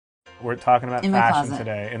We're talking about In my fashion closet.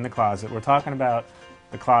 today, in the closet. We're talking about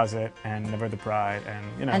the closet and Never the Pride and,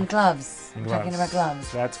 you know. And gloves. And We're talking about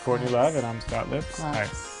gloves. That's Courtney Love and I'm Scott Lips. Gloves. Hi.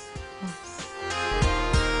 Gloves.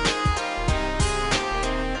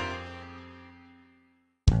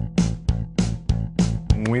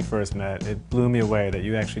 When we first met, it blew me away that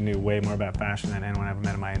you actually knew way more about fashion than anyone I've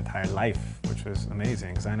met in my entire life, which was amazing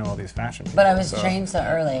because I know all these fashion people. But I was trained so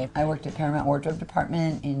early. I worked at Paramount Wardrobe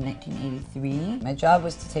Department in 1983. My job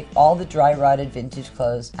was to take all the dry rotted vintage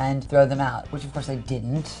clothes and throw them out, which of course I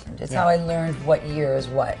didn't. That's how I learned what year is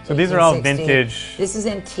what. So these are all 1860. vintage. This is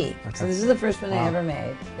antique. Okay. So this is the first one I ever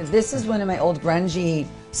made. This is one of my old grungy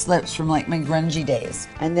slips from like my grungy days.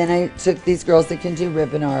 And then I took these girls that can do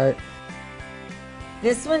ribbon art.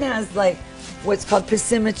 This one has like what's called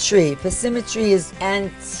passymmetry. Passymmetry is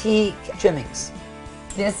antique trimmings.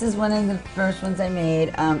 This is one of the first ones I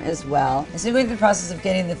made as well. I'm still going through the process of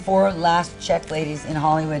getting the 4 last check ladies in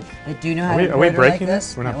Hollywood that do know how to embroider. Are we breaking like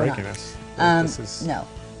this? We're not breaking this. This is, no.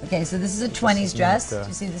 Okay, so this is a 20s dress. Do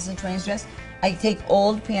you see this is a 20s dress? I take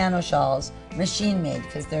old piano shawls, machine made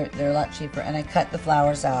because they're a lot cheaper, and I cut the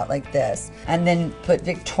flowers out like this, and then put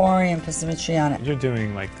Victorian passymmetry on it. You're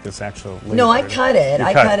doing like this actual. No, I cut it.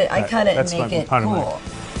 I cut it and That's make it part of cool.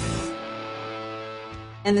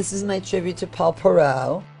 And this is my tribute to Paul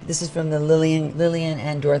Perot. This is from the Lillian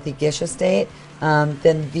and Dorothy Gish estate.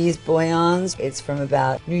 Then these boyons, it's from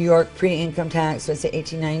about New York pre-income tax, so it's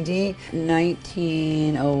 1890,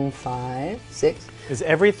 1905, 6. Is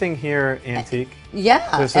everything here antique?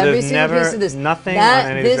 Yeah, so every there's single never piece of this. nothing on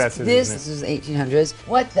any of the dresses, This isn't is 1800s.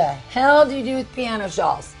 What the hell do you do with piano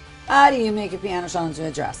shawls? How do you make a piano shawl into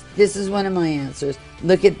a dress? This is one of my answers.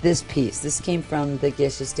 Look at this piece. This came from the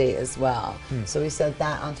Gish estate as well. So we sewed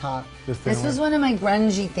that on top. This was one of my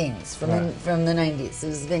grungy things from the 90s. It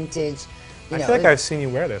was vintage. I feel like I've seen you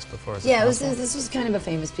wear this before. Yeah, this was kind of a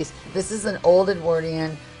famous piece. This is an old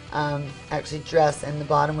Edwardian actually dress, and the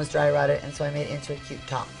bottom was dry rotted, and so I made it into a cute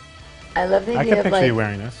top. I love the idea I can picture you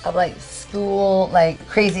wearing this. Of like school, like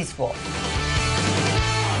crazy school.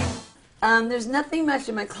 There's nothing much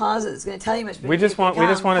in my closet that's going to tell you much. But We just want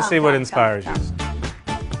to see what inspires you.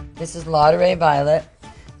 This is Lauderay Violet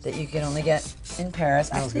that you can only get in Paris.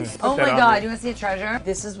 Oh my God, do you want to see a treasure?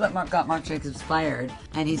 This is what got Marc Jacobs fired,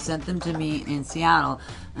 and he sent them to me in Seattle,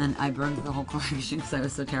 and I burned the whole collection because I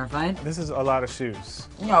was so terrified. This is a lot of shoes.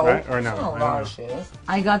 No, right? Or no? Not a lot of shoes.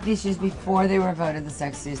 I got these shoes before they were voted the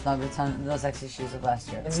sexiest Louboutin, the sexiest shoes of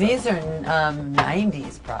last year. These are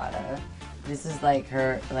 90s Prada. This is like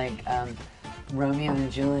her, Romeo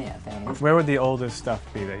and Juliet thing. Where would the oldest stuff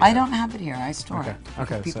be that you I don't have it here. I store it.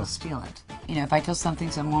 Okay, People steal it. You know, if I tell something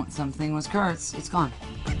was Kurt's, it's gone.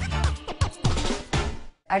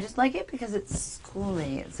 I just like it because it's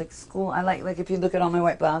schooly. It's like school. I like if you look at all my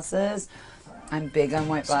white blouses, I'm big on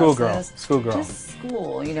white blouses. Schoolgirl. Just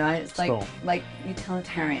school, you know. It's like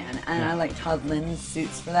utilitarian, and I like Todd Lynn's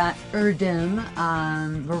suits for that. Erdem,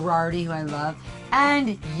 Berardi, who I love,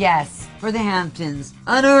 and yes, for the Hamptons,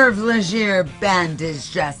 an Herve Leger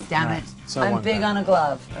bandage dress. Damn it! I'm big on a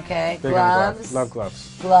glove. Okay, gloves. Love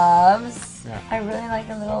gloves. Gloves. Yeah. I really like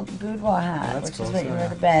a little boudoir hat, which cool. is what you wear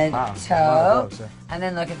to bed. Wow. Toe. Gloves, And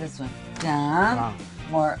then look at this one. Wow.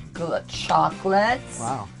 More chocolates.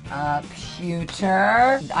 Wow.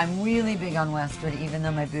 Pewter. I'm really big on Westwood, even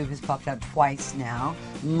though my boob has popped out twice now.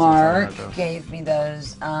 Mark gave me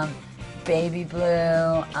those. Baby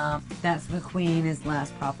blue. That's McQueen, his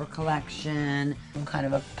last proper collection. I'm kind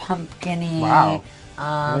of a pumpkin-y. Wow.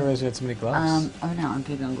 I didn't realize you had so many gloves. Oh no, I'm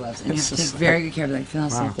big on gloves. And you have to take very good care of them. Feel how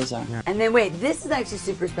soft those are. Yeah. And then wait, this is actually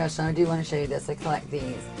super special. I do want to show you this. I collect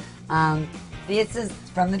these. This is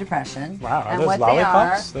from the Depression. Wow, are and those what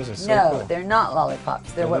lollipops? They are, those are so no, cool. they're not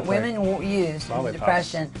lollipops. They're what women used in the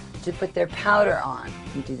Depression to put their powder on.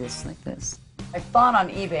 You do this like this. I bought on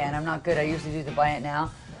eBay, and I'm not good. I usually do the buy it now.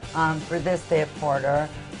 For this, they have Porter.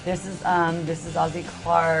 This is Ozzie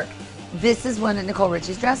Clark. This is one of Nicole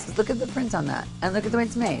Richie's dresses. Look at the print on that, and look at the way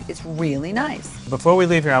it's made. It's really nice. Before we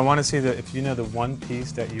leave here, I want to see if you know the one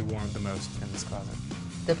piece that you worn the most in this closet.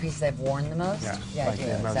 The piece I've worn the most? Yeah, I do.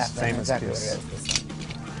 Exactly. Exactly what it is. This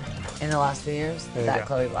one. In the last few years, that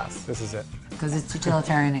Chloe Bloss. This is it. Because it's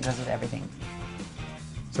utilitarian, it goes with everything.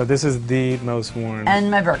 So this is the most worn.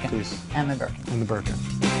 And my Birkin. Piece. And my Birkin. And the Birkin.